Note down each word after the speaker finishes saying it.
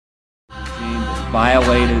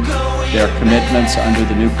violated their commitments under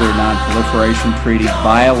the Nuclear Non-Proliferation Treaty,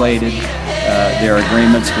 violated their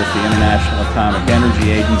agreements with the International Atomic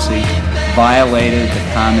Energy Agency, violated the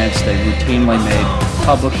comments they routinely made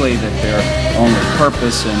publicly that their only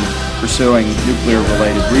purpose in pursuing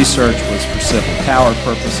nuclear-related research was for civil power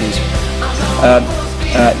purposes.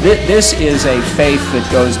 This is a faith that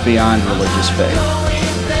goes beyond religious faith.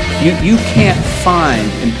 You can't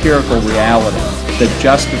find empirical reality that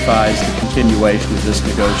justifies the continuation of this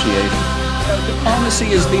negotiation.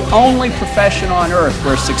 Diplomacy is the only profession on earth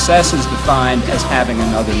where success is defined as having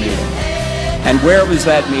another meeting. And where was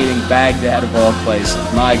that meeting? Baghdad, of all places.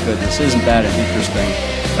 My goodness, isn't that an interesting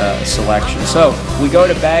selection? So we go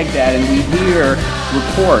to Baghdad and we hear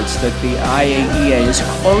reports that the IAEA is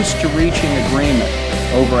close to reaching agreement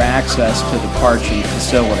over access to the Parchin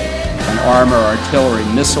facility, an artillery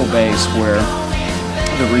missile base where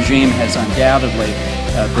the regime has undoubtedly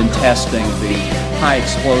been testing the high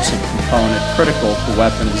explosive component critical to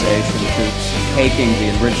weaponization, to taking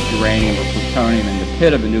the enriched uranium or plutonium in the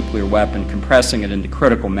pit of a nuclear weapon, compressing it into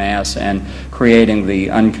critical mass, and creating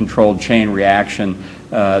the uncontrolled chain reaction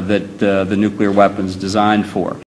that the nuclear weapon is designed for.